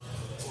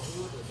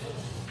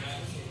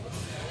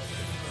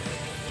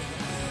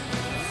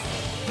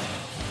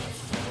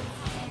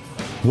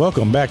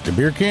Welcome back to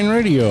Beer Can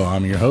Radio.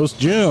 I'm your host,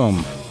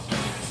 Jim.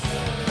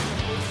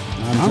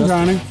 I'm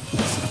Johnny.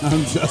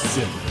 I'm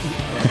Justin.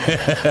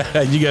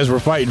 You guys were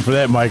fighting for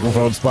that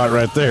microphone spot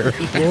right there.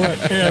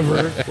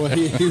 Whatever. Well,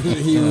 he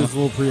was a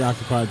little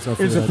preoccupied. So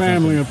It's a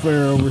family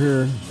affair over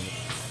here.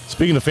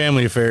 Speaking of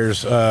family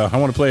affairs, I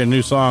want to play a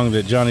new song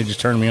that Johnny just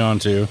turned me on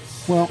to.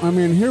 Well, I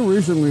mean, here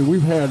recently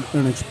we've had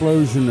an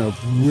explosion of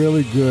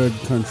really good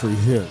country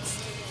hits.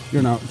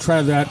 You know,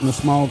 try that in a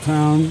small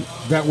town.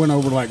 That went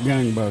over like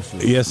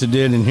gangbusters. Yes, it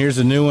did. And here's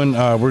a new one.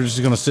 We're just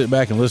going to sit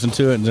back and listen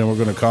to it, and then we're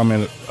going to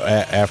comment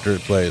after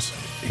it plays.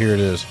 Here it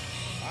is.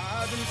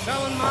 I've been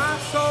selling my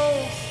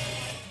soul,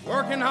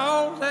 working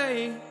all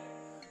day,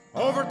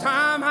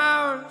 overtime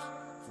hours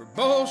for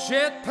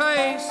bullshit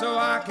pay, so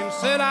I can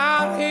sit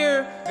out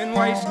here and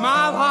waste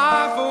my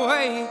life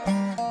away,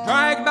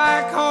 drag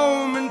back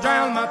home and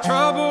drown my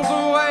troubles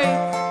away.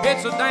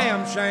 It's a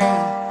damn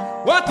shame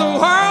what the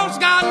world's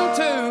gotten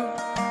to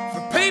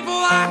for people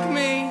like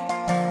me,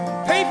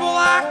 people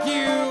like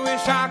you.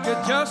 Wish I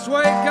could just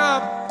wake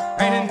up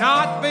and it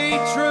not be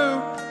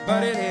true,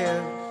 but it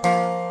is.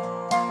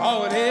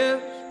 Oh, it is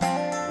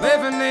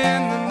living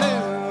in the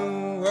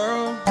new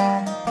world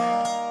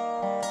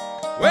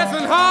with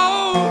an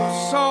whole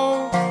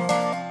soul.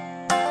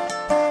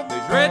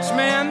 These rich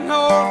men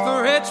north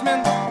of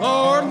Richmond,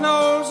 Lord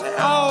knows they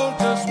all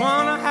just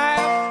wanna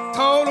have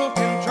total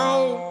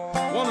control.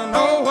 Wanna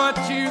know what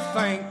you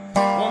think,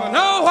 wanna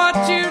know what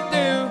you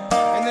do,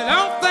 and they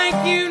don't think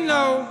you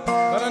know,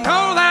 but I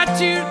know that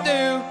you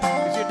do.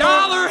 'Cause your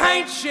dollar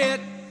ain't shit,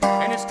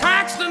 and it's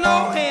taxed to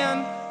no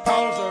end,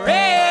 'cause the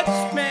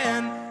rich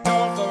men,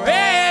 north the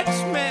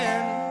rich men.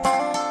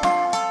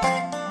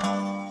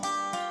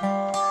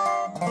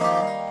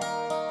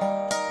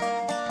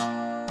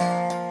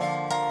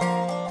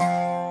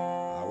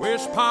 I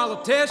wish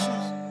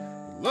politicians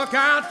would look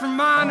out for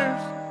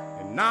minors,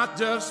 and not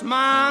just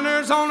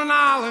minors on an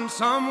island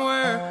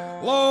somewhere.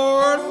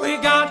 Lord, we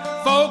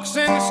got folks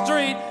in the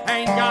street,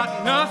 ain't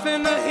got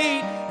nothing to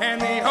eat, and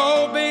the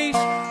obese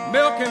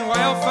milking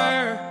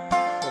welfare.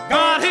 Well,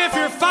 God, if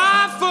you're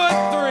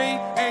 5'3"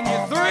 and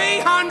you're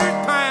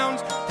 300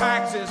 pounds,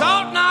 taxes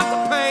ought not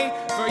to pay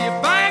for your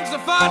bags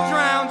of fudge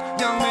rounds.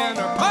 Young men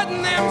are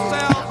putting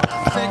themselves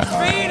 6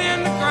 feet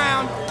in the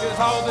ground, 'cause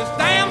all this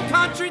damn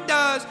country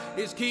does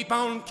is keep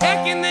on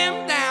kicking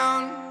them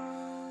down.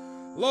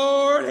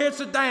 Lord, it's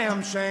a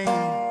damn shame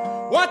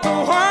what the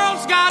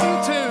world's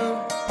gotten to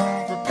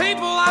for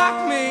people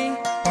like me,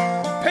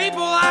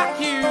 people like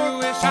you.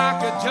 Wish I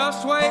could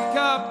just wake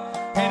up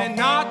and it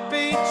not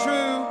be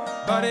true,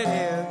 but it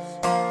is.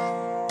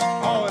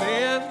 Oh, it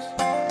is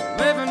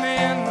living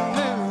in the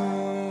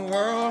new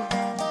world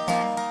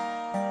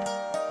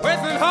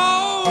with an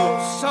whole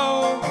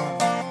soul.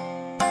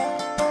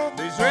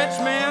 These rich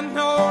men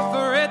north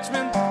of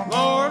Richmond,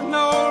 Lord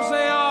knows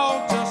they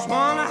all just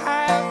wanna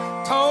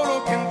have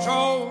total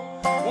control.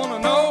 Wanna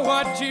know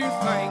what you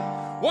think,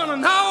 wanna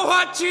know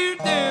what you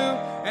do,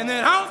 and they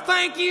don't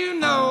think you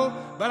know,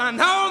 but I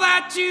know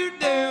that you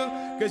do.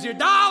 'Cause your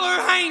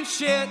dollar ain't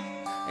shit,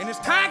 and it's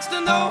taxed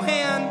to no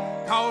end,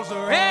 'cause the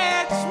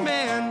rich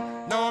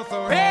men, north the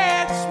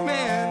rich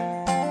men.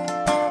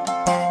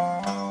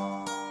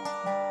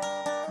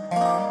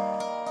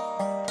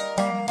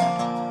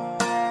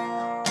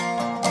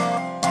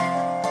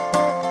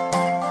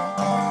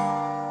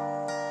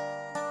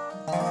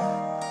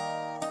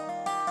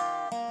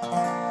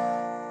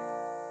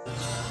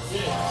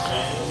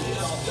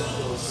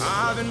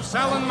 I've been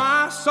selling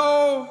my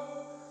soul,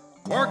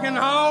 working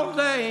all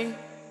day,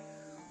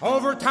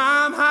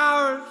 overtime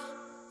hours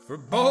for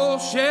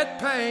bullshit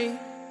pay.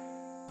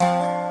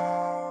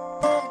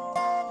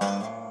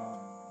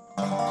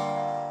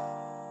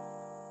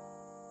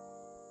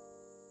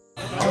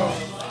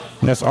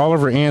 That's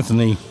Oliver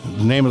Anthony.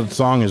 The name of the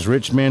song is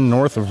Rich Men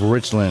North of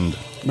Richland.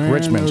 Man,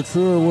 Richmond. no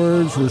truer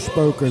words were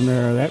spoken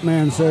there. That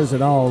man says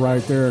it all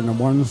right there in the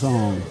one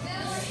song.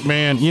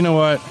 Man, you know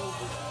what?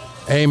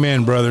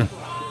 Amen, brother.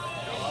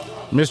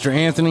 Mr.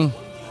 Anthony,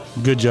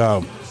 good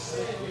job.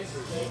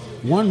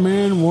 One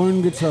man,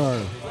 one guitar.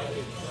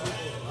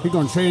 He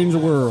gonna change the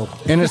world.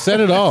 And it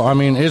said it all. I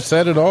mean, it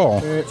said it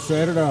all. It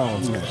said it all.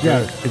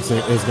 Yeah,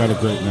 it's got a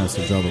great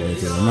message all the way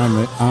through.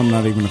 And I'm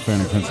not even a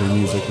fan of country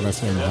music, but I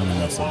stand behind the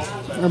message.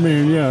 I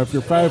mean, yeah, if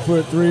you're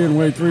 5'3" and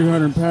weigh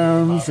 300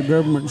 pounds, the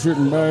government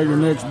shouldn't buy your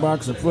next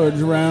box of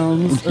fudge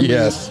rounds. I mean,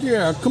 Yes.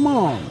 yeah, come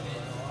on.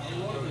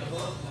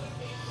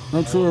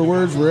 No truer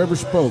words were ever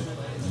spoke.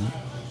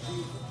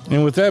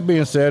 And with that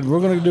being said,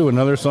 we're going to do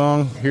another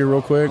song here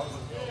real quick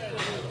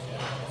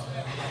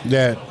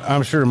that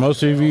I'm sure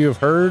most of you have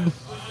heard.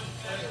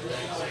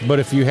 But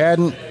if you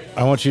hadn't,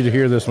 I want you to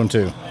hear this one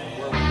too.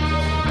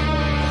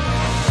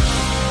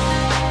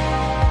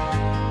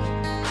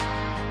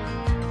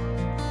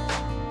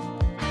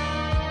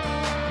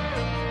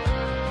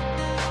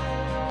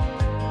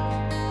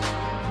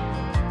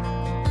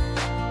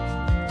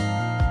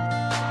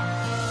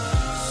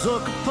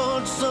 Sucker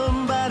punch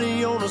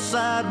somebody on a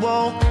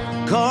sidewalk,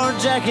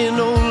 carjacking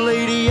old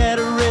lady at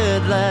a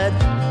red light,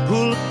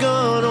 pull a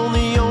gun on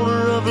the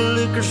owner of a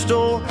liquor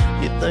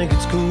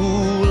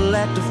cool,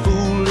 act a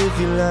fool if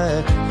you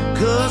like.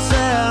 Cuss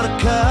out a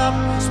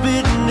cop,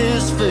 spit in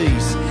his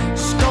face,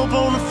 stomp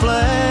on the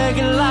flag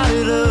and light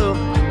it up.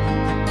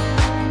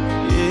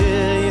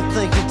 Yeah, you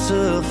think you're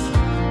tough?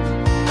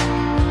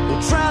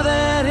 Well, try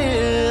that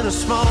in a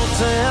small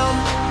town.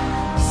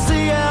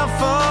 See how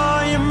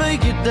far you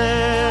make it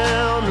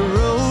down the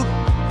road.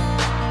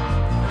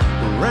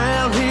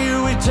 Around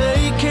here we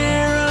take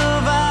care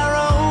of our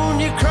own.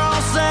 You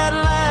cross that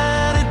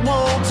line, it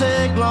won't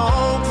take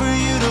long for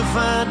you to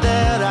find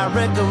out. I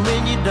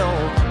recommend you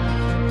don't.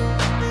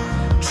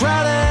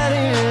 Try that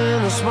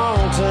in a small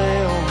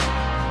town.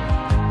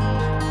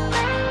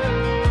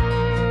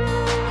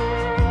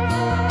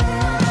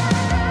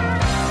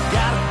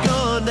 Got a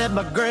gun that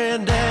my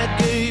granddad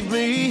gave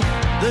me.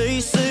 They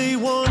say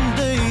one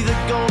day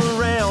they're gonna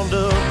round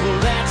up. Well,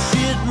 that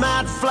shit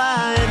might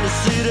fly in the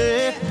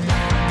city.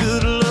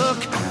 Good luck,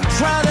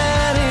 try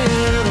that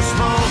in a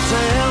small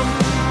town.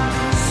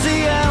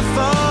 See how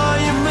far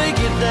you make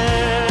it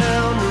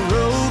down the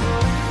road.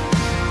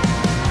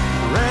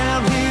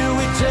 Around here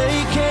we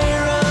take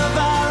care of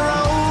our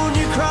own.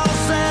 You cross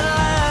that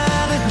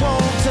line, it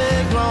won't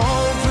take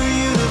long for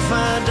you to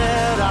find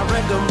out. I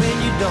recommend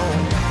you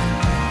don't.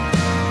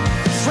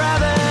 Try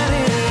that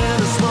in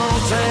a small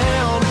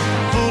town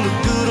full of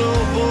good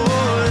old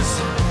boys,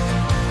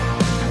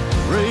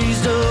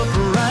 raised up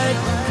right.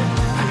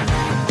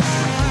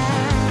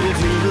 If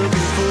you're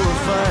looking for a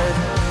fight,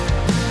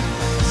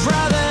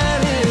 try that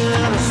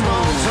in a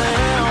small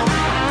town.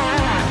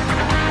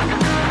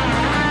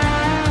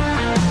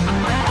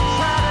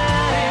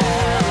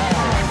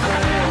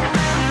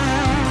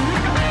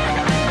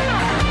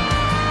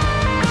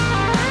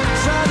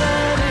 Try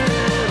that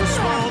in a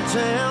small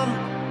town.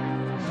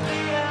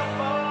 See how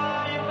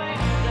far you make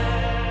it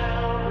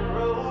down the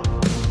road.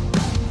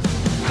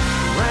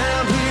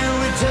 Around here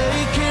we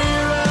take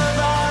care of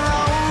our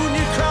own.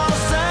 You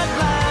cross that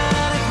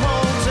line, it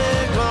won't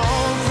take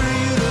long for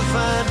you to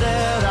find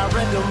out. I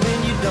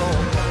recommend you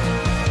don't.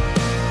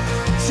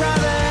 Try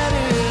that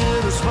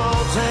in a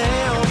small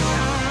town.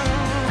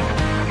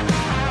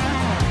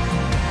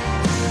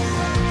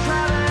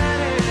 Try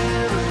that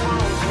in a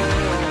small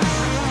town.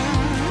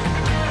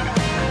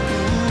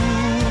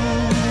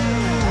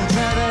 Ooh,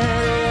 try that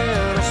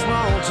in a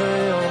small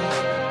town.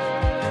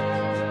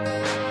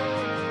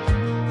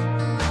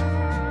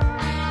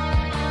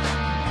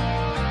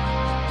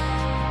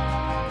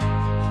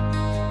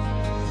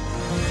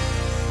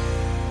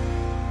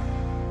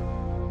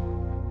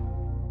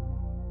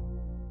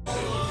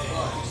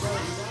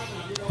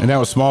 And that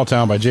was Small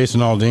Town by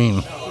Jason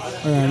Aldean.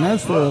 And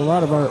that's for a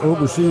lot of our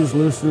overseas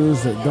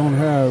listeners that don't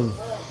have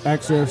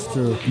access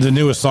to The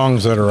newest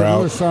songs that are the out.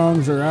 other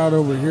songs are out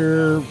over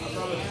here.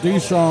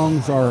 These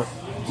songs are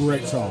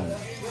great songs.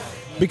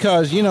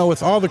 Because, you know,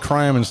 with all the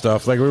crime and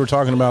stuff, like we were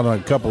talking about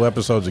a couple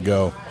episodes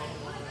ago,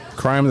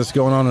 crime that's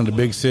going on in the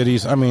big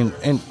cities. I mean,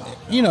 and,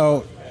 you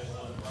know,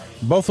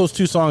 both those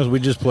two songs we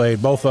just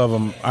played, both of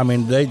them, I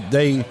mean,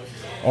 they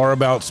are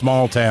about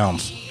small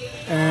towns.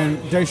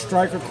 And they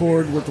strike a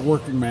chord with the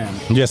working man.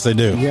 Yes, they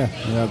do. Yeah,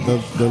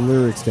 the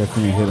lyrics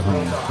definitely hit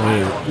home.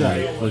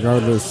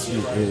 Regardless,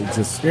 it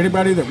just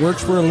Anybody that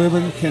works for a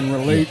living can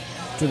relate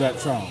to that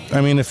song.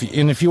 I mean,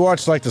 if you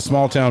watch like the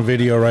Small Town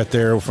video right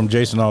there from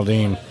Jason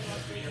Aldean,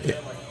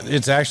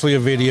 it's actually a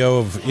video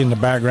of, in the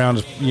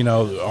background, you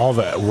know, all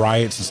the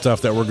riots and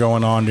stuff that were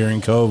going on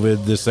during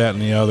COVID, this, that,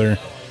 and the other.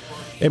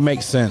 It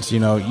makes sense, you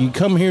know. You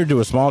come here to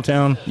a small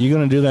town, you're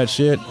going to do that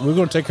shit. We're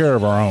going to take care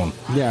of our own.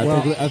 yeah.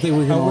 I think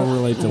we can all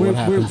relate to what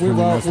happens when we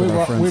mess with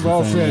our friends We've and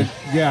all family.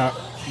 said, yeah,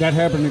 that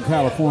happened in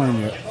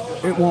California.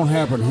 It won't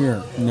happen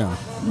here. No.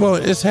 Well,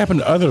 it's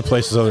happened to other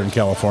places other than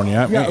California.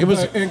 I mean, Yeah, it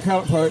was but in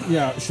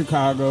California,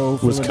 Chicago,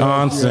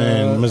 Wisconsin,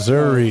 Philadelphia,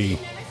 Missouri.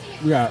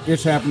 Yeah,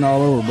 it's happened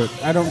all over,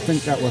 but I don't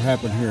think that will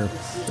happen here.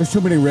 There's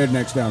too many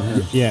rednecks down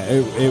here. Yeah,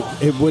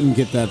 it wouldn't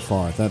get that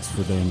far. That's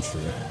for damn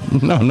sure.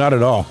 No, not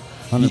at all.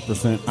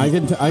 100%.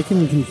 I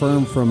can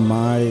confirm from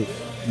my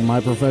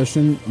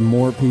profession,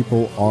 more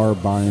people are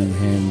buying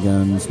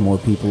handguns. More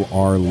people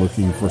are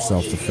looking for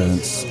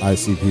self-defense. I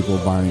see people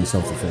buying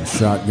self-defense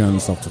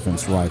shotguns,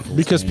 self-defense rifles.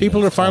 Because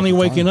people are finally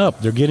waking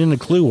up. They're getting a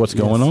clue what's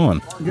going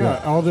on.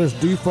 Yeah, all this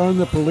defund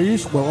the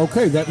police. Well,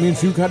 okay, that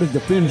means you got to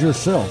defend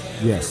yourself.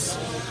 Yes.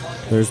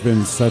 There's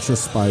been such a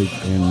spike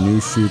in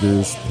new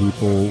shooters,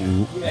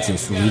 people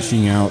just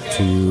reaching out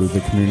to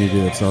the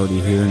community that's already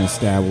here and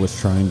established,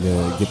 trying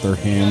to get their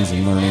hands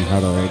and learning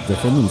how to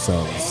defend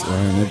themselves.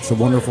 And it's a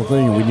wonderful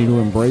thing, and we need to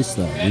embrace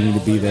that. We need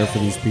to be there for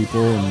these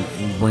people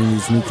and bring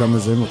these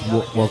newcomers in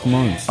with welcome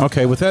arms.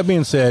 Okay, with that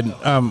being said,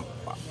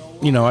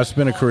 you know, I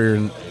spent a career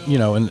in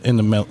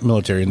the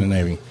military, in the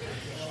Navy.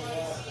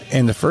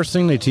 And the first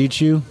thing they teach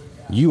you,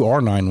 you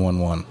are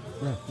 911.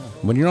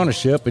 When you're on a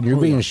ship and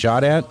you're being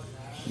shot at,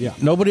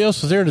 nobody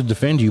else is there to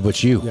defend you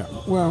but you. Yeah.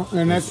 Well,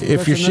 and that's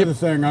If your another ship-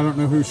 thing. I don't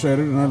know who said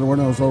it. Another one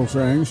of those old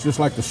sayings. Just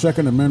like the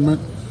Second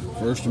Amendment,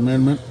 First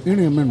Amendment,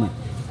 any amendment.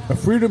 A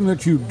freedom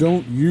that you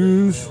don't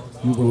use,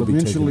 you will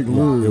eventually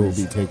lose. It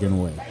will be taken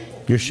away.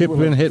 Your ship will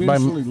been hit by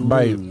eventually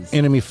lose.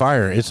 enemy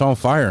fire. It's on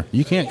fire.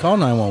 You can't call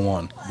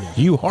 911.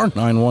 You are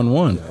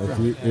 911.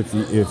 If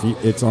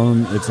it's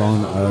on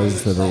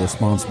us that are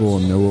responsible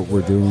and know what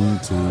we're doing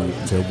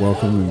to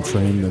welcome and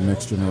train the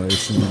next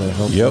generation to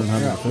help Yep. learn how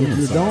to defend If you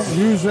themselves. don't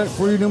use that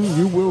freedom,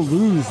 you will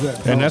lose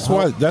that. And that's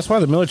why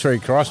the military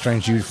cross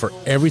trains you for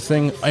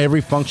everything,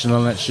 every function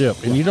on that ship.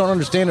 And you don't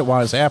understand it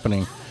while it's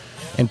happening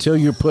until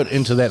you're put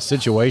into that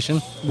situation.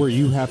 Where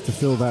you have to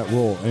fill that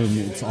role, and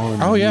it's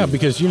on. Oh yeah, you.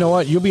 because you know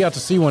what? You'll be out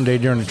to sea one day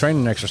during the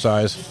training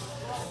exercise,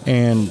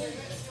 and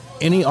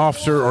any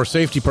officer or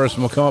safety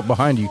person will come up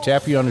behind you,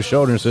 tap you on the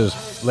shoulder, and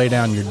says, "Lay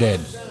down, you're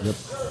dead." Yep.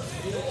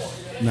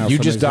 Now You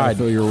just somebody's gotta died.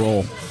 Fill your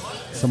role.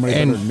 Somebody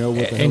better know what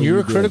the hell and you're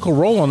you a critical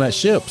role on that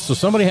ship, so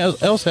somebody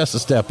else has to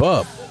step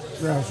up.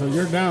 Yeah, so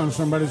you're down.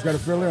 Somebody's got to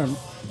fill in. Did.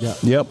 Yeah.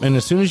 Yep, and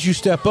as soon as you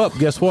step up,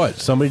 guess what?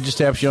 Somebody just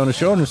taps you on the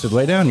shoulder and says,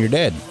 "Lay down, you're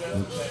dead."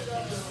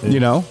 You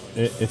know,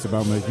 It's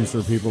about making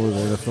sure people are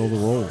there to fill the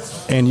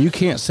roles. and you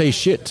can't say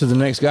shit to the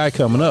next guy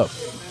coming up.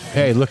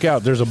 Hey, look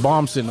out! There's a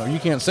bomb sitting there. You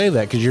can't say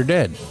that because you're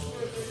dead.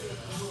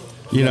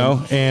 You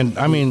know, and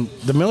I mean,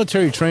 the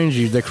military trains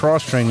you. They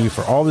cross train you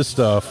for all this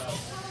stuff,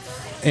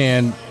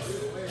 and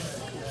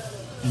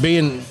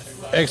being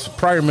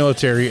prior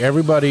military,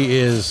 everybody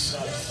is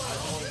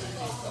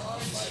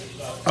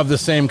of the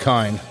same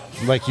kind,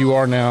 like you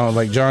are now,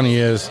 like Johnny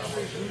is.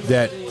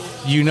 That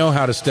you know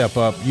how to step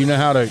up. You know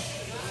how to.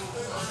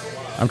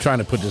 I'm trying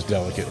to put this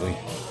delicately.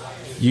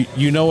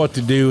 You know what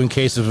to do in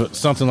case of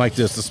something like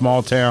this, the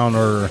small town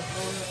or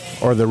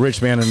the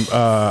Richmond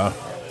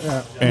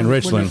and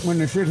Richland. When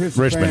the shit hits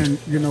Richmond. the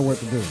fan, you know what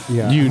to do.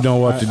 Yeah. You know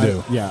what to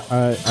do.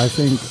 I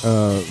think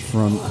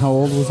from how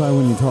old was I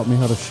when you taught me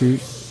how to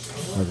shoot?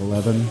 Like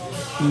 11.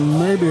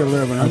 Maybe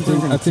 11. I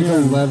think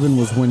 10. 11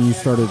 was when you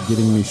started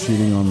getting me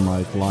shooting on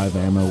like live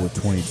ammo with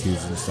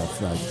 22s and stuff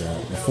like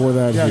that. Before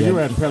that, Yeah, you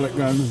had pellet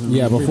guns. And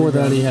before BB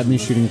that, he guns. had me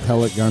shooting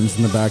pellet guns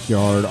in the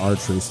backyard,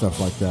 archery, stuff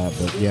like that.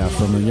 But yeah,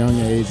 from a young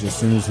age, as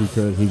soon as he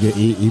could,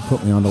 he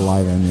put me onto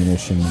live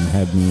ammunition and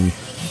had me.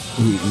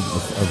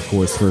 Of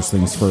course, first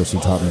things first, he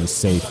taught me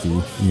safety.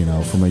 You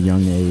know, from a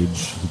young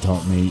age, he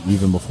taught me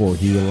even before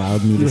he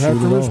allowed me to You shoot have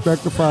to at all.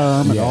 respect the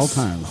firearm at all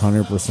times.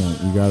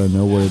 100%. You got to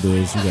know what it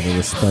is. You got to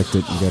respect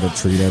it. You got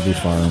to treat every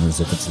firearm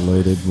as if it's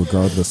loaded,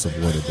 regardless of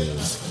what it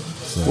is.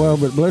 So, Well,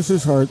 but bless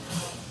his heart,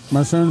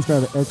 my son's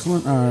got an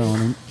excellent eye on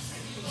him.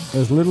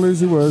 As little as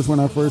he was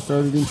when I first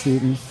started him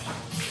shooting,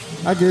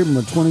 I gave him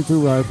a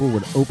 .22 rifle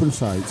with open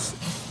sights,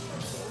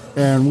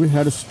 and we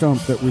had a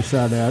stump that we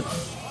shot at.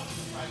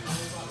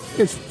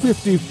 It's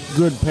 50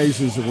 good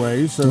paces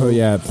away, so oh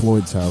yeah, at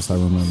Floyd's house, I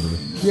remember.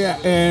 yeah,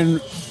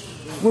 and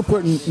we're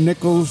putting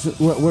nickels.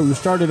 Well, we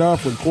started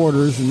off with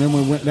quarters, and then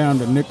we went down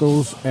to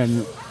nickels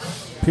and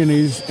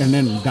pennies, and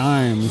then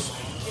dimes.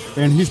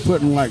 And he's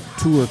putting like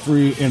 2 or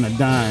 3 in a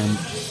dime.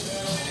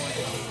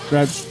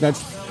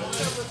 That's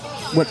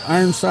what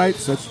iron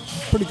sights.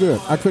 That's pretty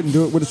good. I couldn't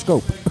do it with a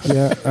scope.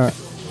 Yeah,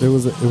 it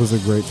was a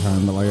great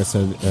time. But like I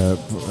said,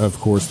 of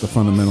course, the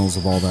fundamentals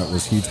of all that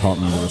was he taught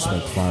me to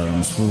respect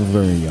firearms from a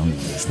very young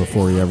age.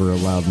 Before he ever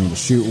allowed me to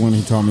shoot one,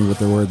 he taught me what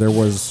they were. There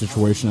was a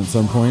situation at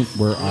some point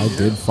where I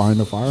did find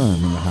a firearm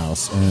in the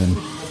house, and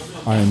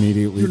I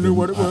immediately You knew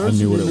what it was? I knew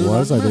You what it knew not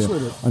was. to I mess did.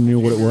 with it. I knew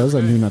what it was.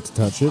 I knew not to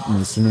touch it. And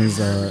as soon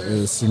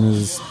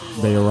as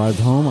they arrived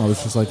home, I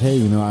was just like,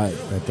 hey,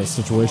 at that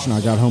situation,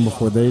 I got home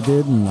before they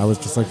did, and I was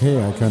just like,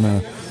 hey, I kind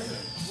of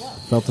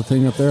felt the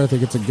thing up there. I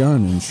think it's a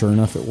gun, and sure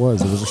enough, it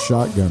was. It was a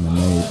shotgun, and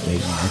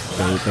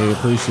they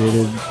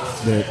appreciated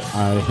that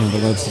I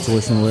handled that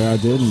situation the way I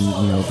did,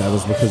 and that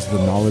was because of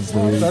the knowledge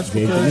they That's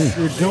gave to because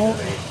me. you don't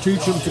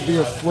teach them to be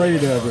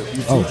afraid of it.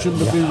 You teach them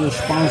to be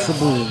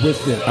responsible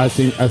with it. I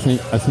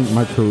think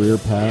my career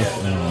path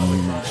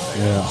and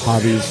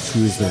hobbies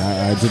choose that.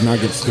 I did not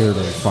get scared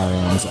of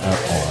firearms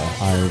at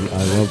all.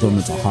 I love them.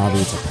 It's a hobby.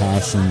 It's a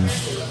passion.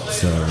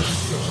 So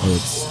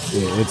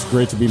it's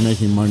great to be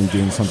making money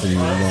doing something you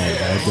love.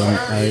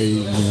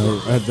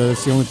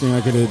 That's the only thing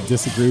I could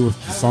disagree with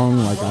the song.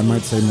 Like I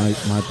might say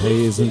my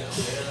pay isn't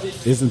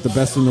the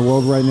best in the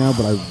world right now,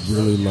 but I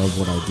really love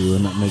what I do,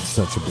 and that makes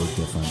such a big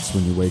difference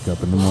when you wake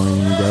up in the morning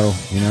and you go,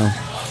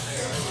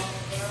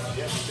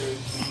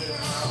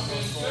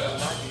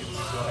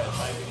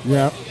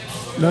 Yeah,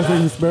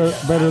 nothing's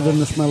better than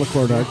the smell of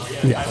cordite.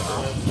 Yeah,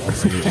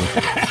 absolutely.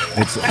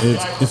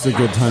 It's a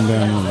good time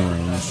down on the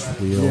range.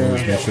 We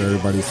always make sure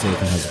everybody's safe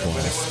and has a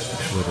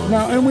blast. Literally.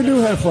 Now, and we do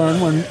have fun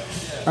when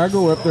I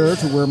go up there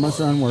to where my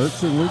son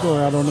works, and we go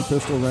out on the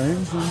pistol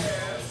range, and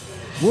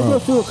we'll go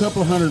through a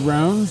couple of 100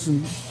 rounds.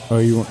 And do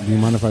you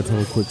mind if I tell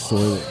a quick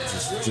story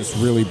that just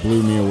really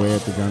blew me away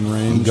at the gun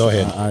range? Go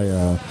ahead.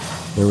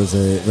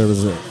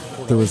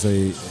 There was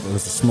a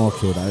small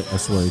kid. I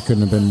swear he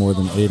couldn't have been more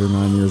than 8 or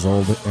 9 years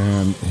old,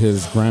 and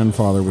his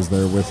grandfather was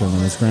there with him,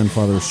 and his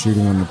grandfather was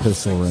shooting on the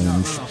pistol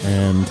range,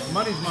 and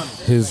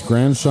his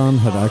grandson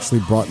had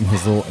actually brought in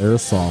his little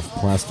airsoft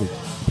plastic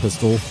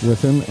pistol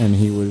with him, and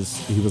he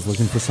was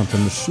looking for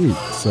something to shoot.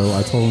 So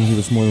I told him he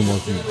was more than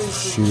welcome to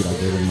shoot. I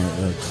gave him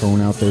a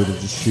cone out there to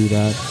just shoot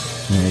at.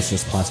 And it was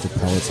just plastic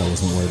pellets. I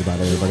wasn't worried about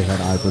it. Everybody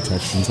had eye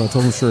protection. So I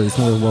told him, sure, he's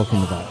more than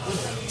welcome to that.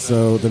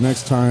 So the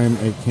next time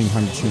it came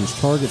time to change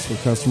targets for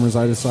customers,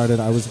 I decided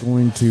I was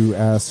going to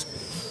ask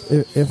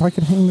if I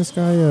could hang this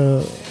guy,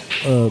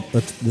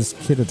 this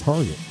kid a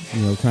target.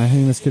 You know, can I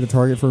hang this kid a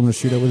target for him to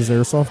shoot at with his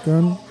airsoft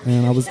gun?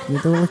 And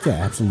they were like, yeah,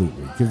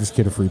 absolutely. Give this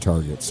kid a free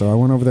target. So I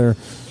went over there.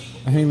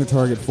 I hang the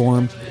target for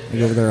him. I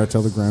go over there. I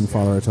tell the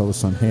grandfather. I tell the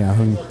son, hey, I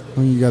hung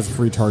you guys a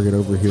free target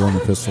over here on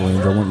the pistol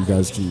range. I want you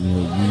guys to,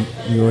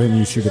 you go ahead and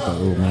you shoot at that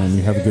little man.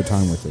 You have a good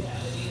time with it.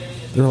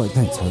 They're like,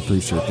 thanks, I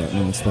appreciate that. And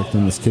I'm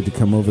expecting this kid to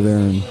come over there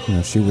and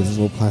shoot with his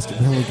little plastic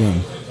pellet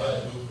gun.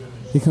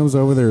 He comes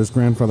over there. His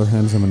grandfather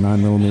hands him a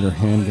 9mm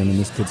handgun, and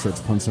this kid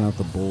starts punching out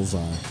the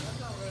bullseye.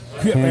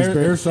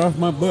 Airsoft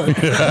my butt.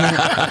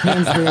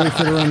 Hands barely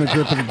fit around the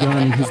grip of the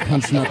gun. He's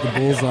punching out the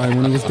bullseye. And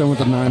when he was done with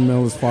the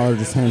 9mm, his father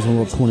just hands him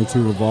a little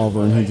 .22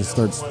 revolver, and he just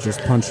starts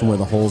just punching where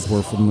the holes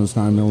were from those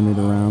 9mm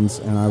rounds.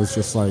 And I was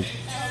just like,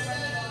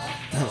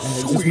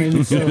 it just made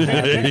me so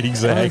happy.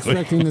 Exactly. I was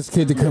expecting this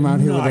kid to come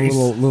out here with a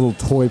little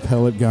toy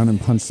pellet gun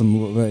and punch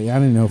some. I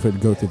didn't know if it'd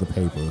go through the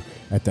paper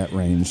at that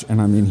range. And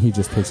I mean, he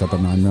just picks up a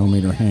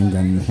 9mm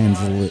handgun and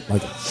handles it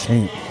like a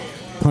champ.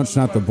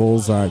 Punching out the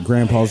bullseye.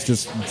 Grandpa's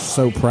just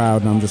so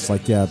proud, and I'm just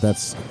like, yeah,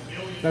 that's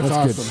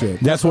awesome. Good shit.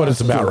 That's what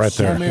it's about right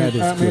there. I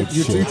mean,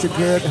 you teach a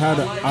kid how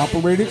to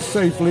operate it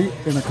safely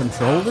in a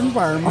controlled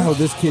environment. Oh,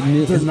 this kid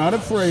knew. They're not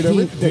afraid of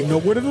it. They know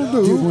what it'll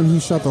do. Dude, when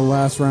he shot the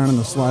last round in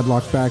the slide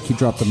lock back, he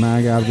dropped the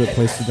mag out of it,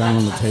 placed it down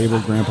on the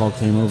table. Grandpa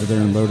came over there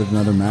and loaded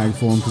another mag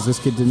for him because this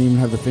kid didn't even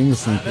have the finger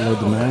strength to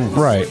load the mag.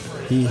 Right.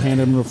 He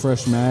handed him a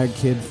fresh mag.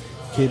 Kid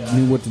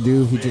knew what to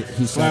do.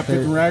 He slapped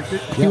it and racked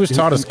it. He was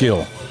taught a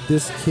skill.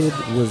 This kid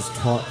was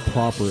taught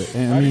proper,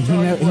 and I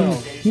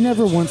mean, he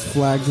never once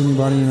flagged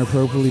anybody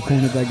inappropriately,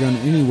 pointed that gun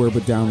anywhere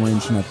but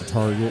downrange and at the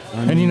target.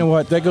 And you know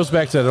what? That goes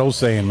back to that old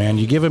saying, man.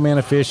 You give a man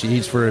a fish, he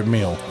eats for a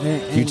meal.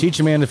 You teach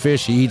a man to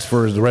fish, he eats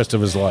for the rest of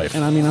his life.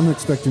 And I mean, I'm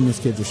expecting this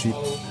kid to shoot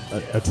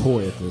a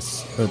toy at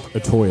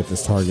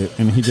this target,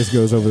 and he just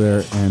goes over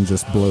there and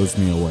just blows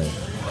me away.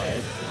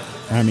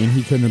 I mean,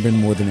 he couldn't have been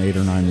more than 8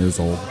 or 9 years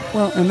old.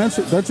 Well, and that's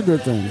a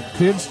good thing.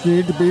 Kids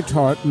need to be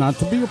taught not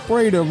to be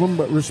afraid of them,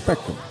 but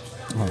respect them.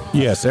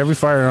 Yes, every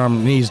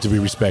firearm needs to be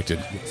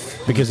respected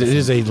because it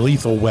is a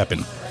lethal weapon.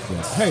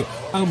 Yes. Hey,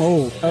 I'm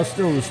old. I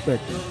still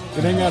respect it.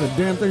 It ain't got a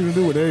damn thing to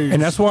do with age.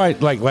 And that's why,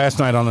 like last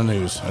night on the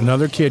news,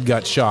 another kid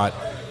got shot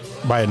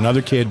by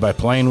another kid by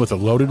playing with a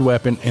loaded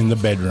weapon in the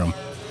bedroom.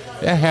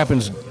 That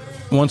happens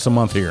once a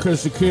month here.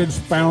 Because the kids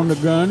found a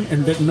gun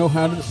and didn't know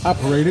how to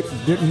operate it,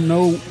 didn't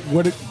know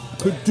what it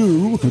could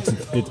do.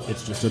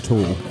 It's just a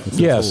tool.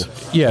 Yes.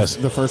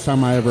 The first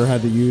time I ever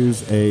had to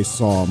use a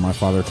saw, my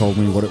father told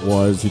me what it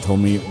was. He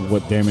told me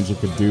what damage it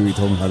could do. He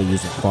told me how to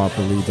use it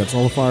properly. That's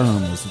all a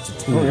firearm is. It's a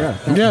tool. Oh,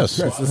 yeah. Yes.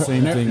 It's the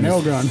same thing.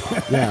 Nail gun.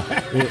 Yeah,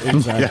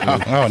 exactly.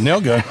 Yeah. Oh,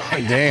 nail gun.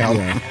 Damn.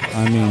 Yeah.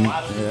 I mean,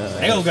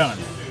 Nail gun.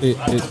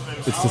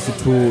 it's just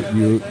a tool.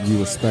 You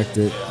respect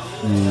it.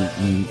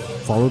 You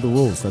follow the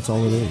rules. That's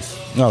all it is.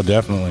 Oh,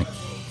 definitely.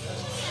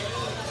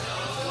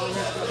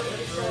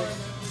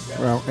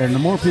 Well, and the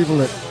more people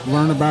that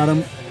learn about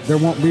them, there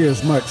won't be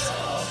as much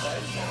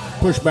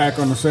pushback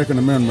on the Second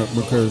Amendment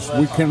because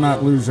we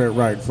cannot lose that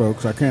right,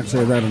 folks. I can't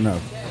say that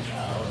enough.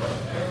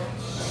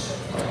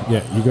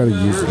 Yeah, you got to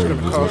use it. It's going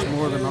to cost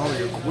more than all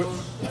the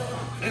equipment.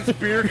 It's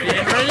beer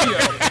can radio.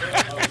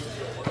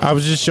 I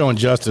was just showing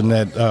Justin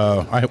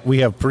that we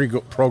have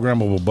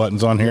programmable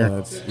buttons on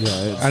here.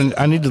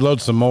 I need to load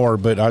some more,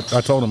 but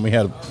I told him we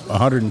had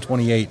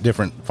 128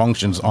 different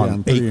functions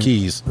on 8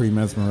 keys. Pretty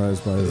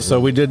mesmerized by it. So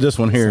we did this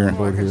one here.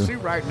 I can see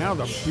right now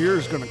the beer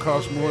is going to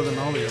cost more than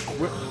all the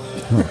equipment.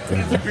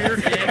 It's beer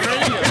can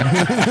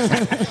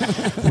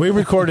radio. We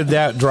recorded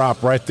that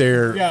drop right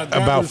there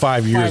about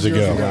 5 years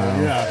ago.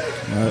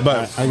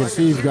 But I can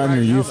see you've gotten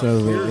your use out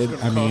of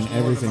it. I mean,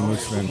 everything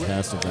looks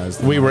fantastic, guys.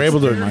 We were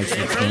able to.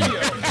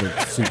 Look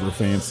super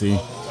fancy.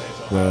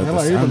 Hell,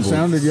 I even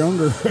sounded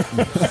younger.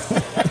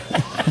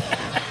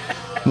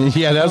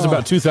 Yeah, that was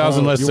about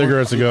 2,000 less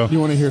cigarettes ago. You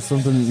want to hear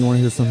something? You want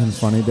to hear something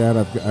funny, Dad?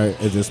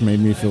 It just made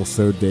me feel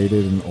so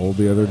dated and old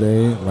the other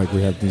day. Like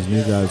we have these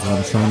new guys and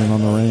I'm training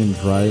on the range,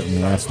 right? And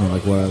they asked me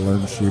like what I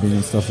learned shooting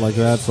and stuff like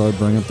that. So I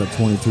bring up that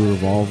 .22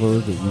 revolver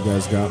that you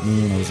guys got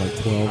me when I was like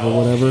 12 or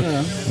whatever.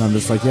 Yeah. And I'm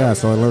just like, yeah.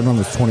 So I learned on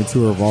this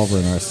 .22 revolver,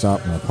 and I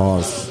stop and I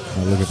pause.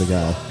 And I look at the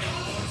guy,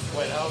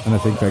 and I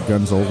think that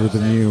gun's older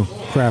than you.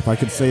 Crap! I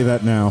could say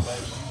that now.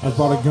 I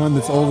bought a gun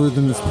that's older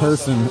than this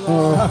person.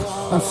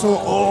 I'm so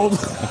old.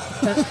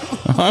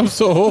 I'm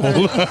so old.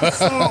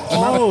 So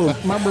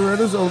old. My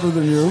Beretta's older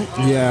than you.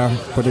 Yeah,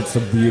 but it's a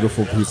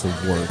beautiful piece of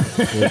work.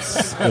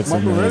 It's my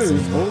Beretta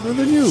is older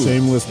than you.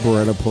 Shameless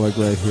Beretta plug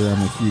right here.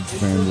 I'm a huge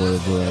fanboy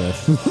of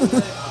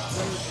Beretta.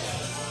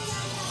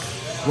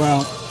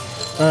 Well,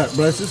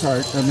 bless his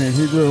heart. I mean,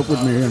 he grew up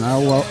with me, and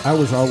I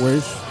was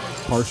always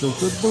partial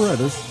to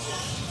Berettas.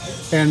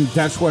 And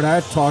that's what I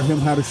taught him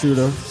how to shoot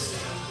a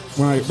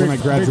When I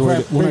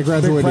graduated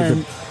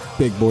to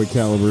big boy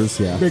calibers,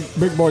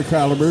 big boy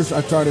calibers.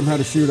 I taught him how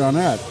to shoot on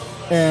that.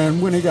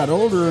 And when he got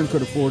older and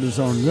could afford his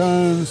own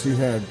guns, he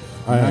had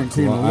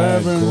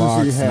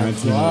 1911s, he had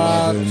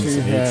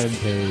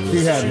Glocks,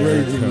 he had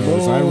Raging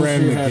Bulls, I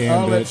ran he the had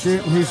all that gambit.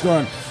 shit. And he's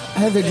going,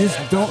 they just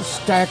don't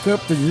stack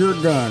up to your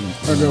gun.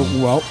 I go,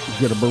 well,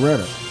 get a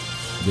Beretta.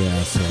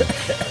 Yeah, so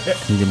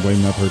you can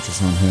blame that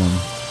purchase on him.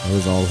 That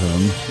was all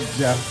him.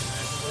 Yeah.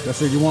 I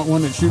said, you want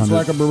one that shoots 100.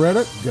 like a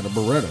Beretta? Get a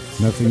Beretta.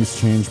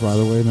 Nothing's changed, by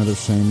the way. Another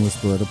shameless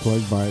Beretta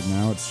plug. Buy it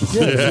now. It's just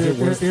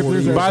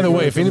By the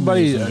way, if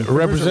anybody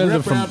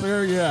representative from from, out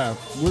there,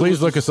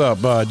 please look us up,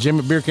 Jim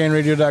at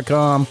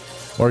beercanradio.com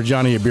or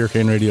Johnny at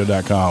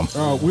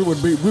beercanradio.com. we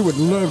would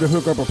love to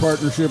hook up a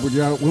partnership with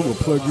y'all. We will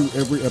plug you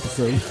every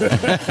episode.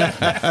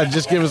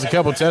 Just give us a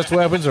couple test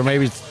weapons, or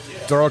maybe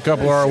throw a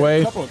couple our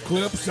way. A couple of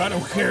clips. I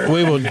don't care.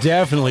 We will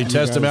definitely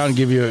test them out and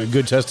give you a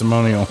good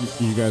testimonial.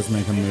 You guys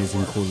make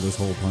amazing cordless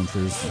hole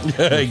punchers.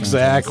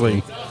 Exactly.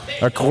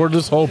 A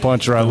cordless hole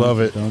puncher. I love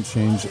it. Don't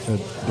change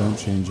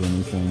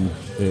anything.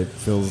 It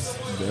feels.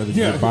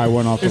 Yeah, buy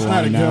one off the it's not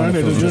a line now. gun. It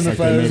It feels just like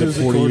they made it identifies as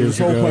a 40 years cordless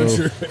hole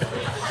ago. puncher.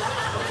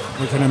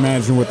 I can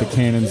imagine what the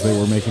cannons they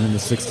were making in the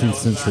 16th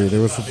century.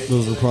 Those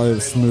were probably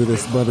the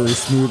smoothest, buttery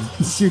smooth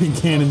shooting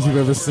cannons you've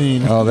ever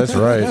seen. Oh, that's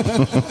right.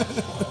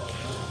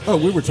 Oh,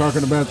 we were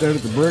talking about that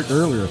at the break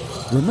earlier.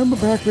 Remember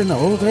back in the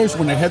old days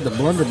when they had the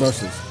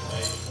blunderbusses?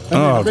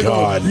 Oh, big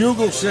God. old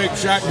bugle-shaped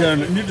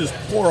shotgun, and you just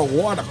pour a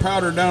wad of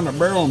powder down the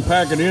barrel and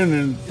pack it in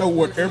and throw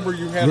whatever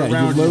you had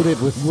around you load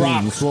it with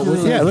rocks. things. What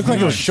was Yeah, it looked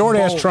like a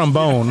short-ass Bolts.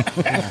 trombone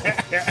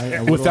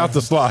without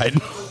the slide.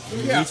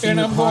 Yeah, in and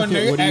your I'm going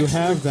pocket, to what do you actually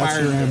have? That's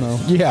fire your them. ammo.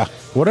 Yeah.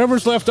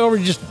 Whatever's left over,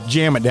 you just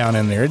jam it down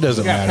in there. It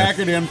doesn't Yeah, matter. pack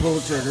it in, pull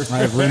the trigger. I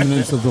have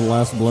remnants of the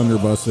last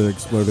blunderbuss that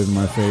exploded in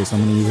my face. I'm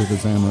going to use it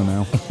as ammo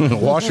now.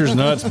 Washers,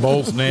 nuts,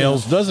 bolts,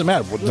 nails. Doesn't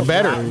matter. The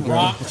better.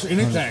 Rocks,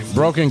 anything.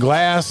 Broken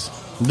glass.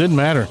 Didn't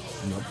matter.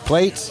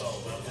 Plates.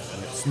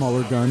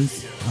 Smaller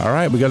guns. All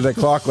right, we got that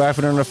clock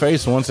laughing in our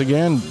face once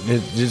again.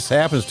 It just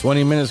happens.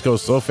 20 minutes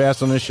goes so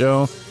fast on this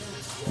show.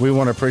 We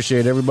want to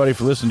appreciate everybody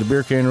for listening to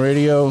Beer Can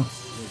Radio.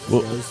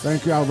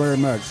 Thank y'all very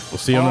much. We'll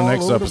see you on the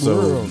next All over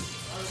episode. world.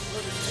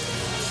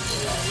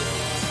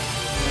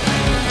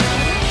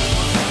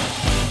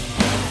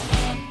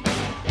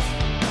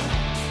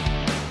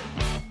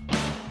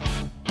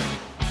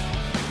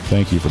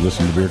 Thank you for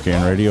listening to Beer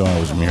Can Radio. I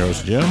was your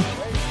host, Jim.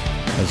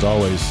 As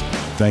always,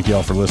 thank you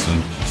all for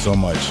listening so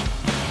much.